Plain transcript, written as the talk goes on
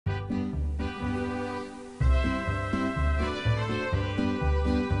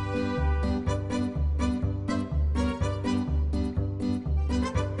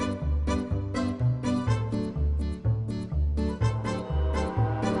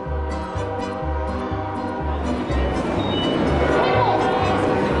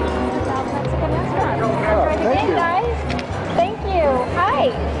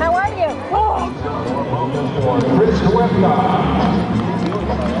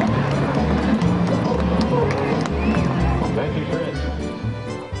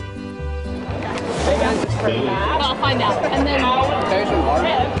now. And then... There's some water.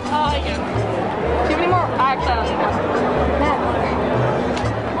 Yeah. Do you have any more? Actually,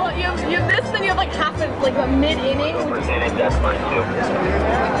 well, you have this, then you have like half of like a mid-inning. That's fine too.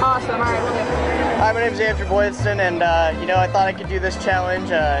 Awesome. All right. Hi, my name's Andrew Boydston, and you know, I thought I could do this challenge.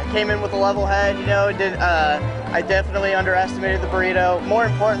 Came in with a level head, you know, I definitely underestimated the burrito. More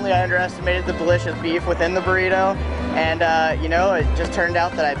importantly, I underestimated the delicious beef within the burrito. And you know, it just turned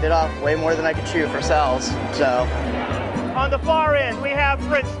out that I bit off way more than I could chew for Sal's, so. On the far end, we have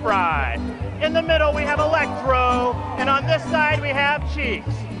French fry. In the middle, we have electro, and on this side, we have cheeks.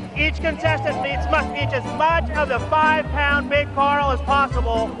 Each contestant must eat as much of the 5-pound Big Carl as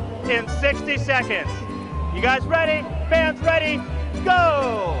possible in 60 seconds. You guys ready? Fans ready?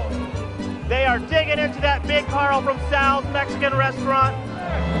 Go! They are digging into that Big Carl from Sal's Mexican Restaurant.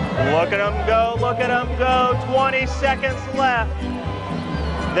 Look at them go, look at them go. 20 seconds left.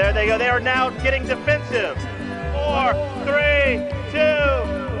 There they go. They are now getting defensive. 4, 3, 2,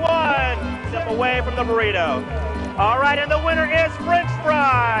 1. Step away from the burrito. All right, and the winner is French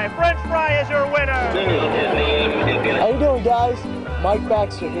fry. French fry is your winner. How you doing, guys? Mike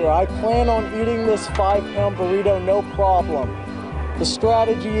Baxter here. I plan on eating this 5-pound burrito, no problem. The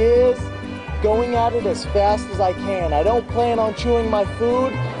strategy is going at it as fast as I can. I don't plan on chewing my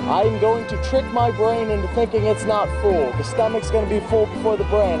food. I'm going to trick my brain into thinking it's not full. The stomach's going to be full before the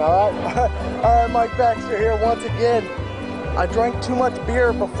brain, all right? All right, Mike Baxter here once again. I drank too much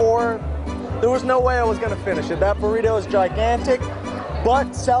beer before. There was no way I was going to finish it. That burrito is gigantic,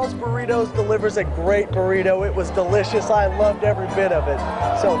 but Sal's Burritos delivers a great burrito. It was delicious. I loved every bit of it.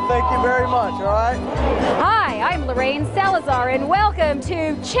 So thank you very much, all right? Hi, I'm Lorraine Salazar, and welcome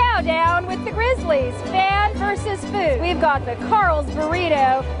to Chow Down with the Grizzlies, fan versus food. We've got the Carl's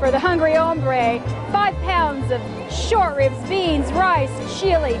Burrito for the hungry hombre, 5 pounds of short ribs, beans, rice,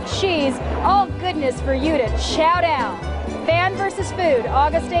 chili, cheese, all goodness for you to chow down. Fan versus food,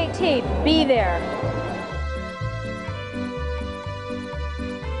 August 18th. Be there.